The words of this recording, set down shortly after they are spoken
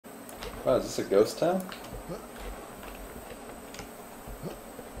Wow, is this a ghost town?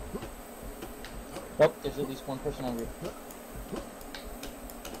 Nope, there's at least one person on roof.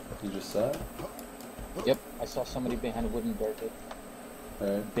 You just saw it? Yep, I saw somebody behind a wooden barricade.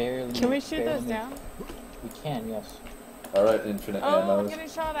 Alright. Barely. Can we shoot barely those down? We can, yes. Alright, infinite Oh, ammo. I'm getting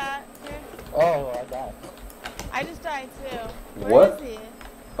shot at, dude. Oh, I died. I just died too. Where What? is he?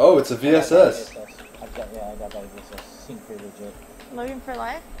 Oh, it's a VSS. I got by VSS. Seemed pretty legit. Looking for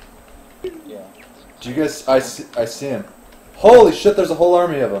life? Yeah. Do you guys... I see him. Holy shit, there's a whole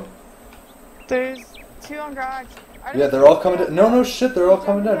army of them. There's 2 on garage. Yeah, they're all coming down. No, shit, they're all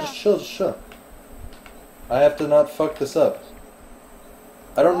coming down. Just chill, just chill. I have to not fuck this up.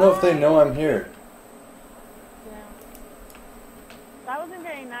 I don't know if they know I'm here. Yeah. That wasn't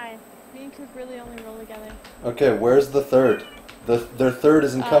very nice. Me and Coop really only roll together. Okay, where's the third? Their third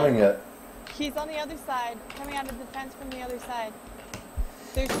isn't coming yet. He's on the other side, coming out of the fence from the other side.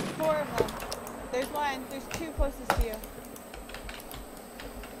 There's 4 of them. There's 1. There's 2 closest to you.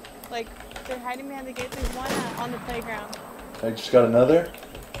 Like, they're hiding behind the gate. There's 1 on the playground. I just got another.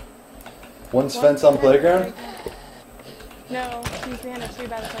 One's fence on playground? No, he's behind a tree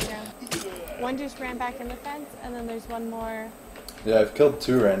by the playground. 1 just ran back in the fence, and then there's 1 more. Yeah, I've killed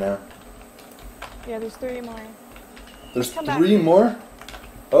 2 right now. Yeah, there's 3 more. There's Come 3 back. more?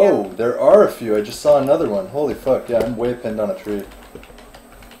 Oh, there are a few. I just saw another one. Holy fuck, yeah, I'm way pinned on a tree.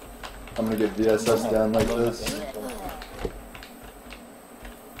 I'm gonna get VSS down like this.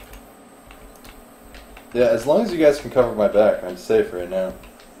 Yeah, as long as you guys can cover my back, I'm safe right now.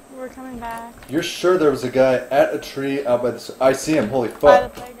 We're coming back. You're sure there was a guy at a tree out by the... I see him, holy By the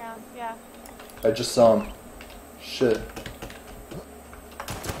fuck. playground, yeah. I just saw him. Shit.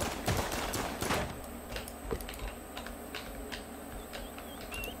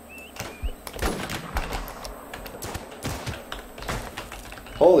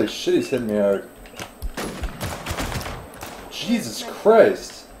 Holy shit, he's hitting me hard. Jesus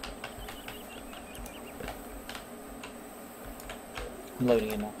Christ. I'm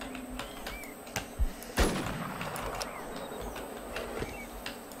loading in now.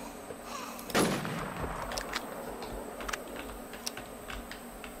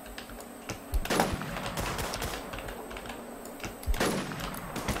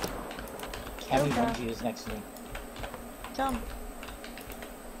 Cabin Bungie is next to me. Jump.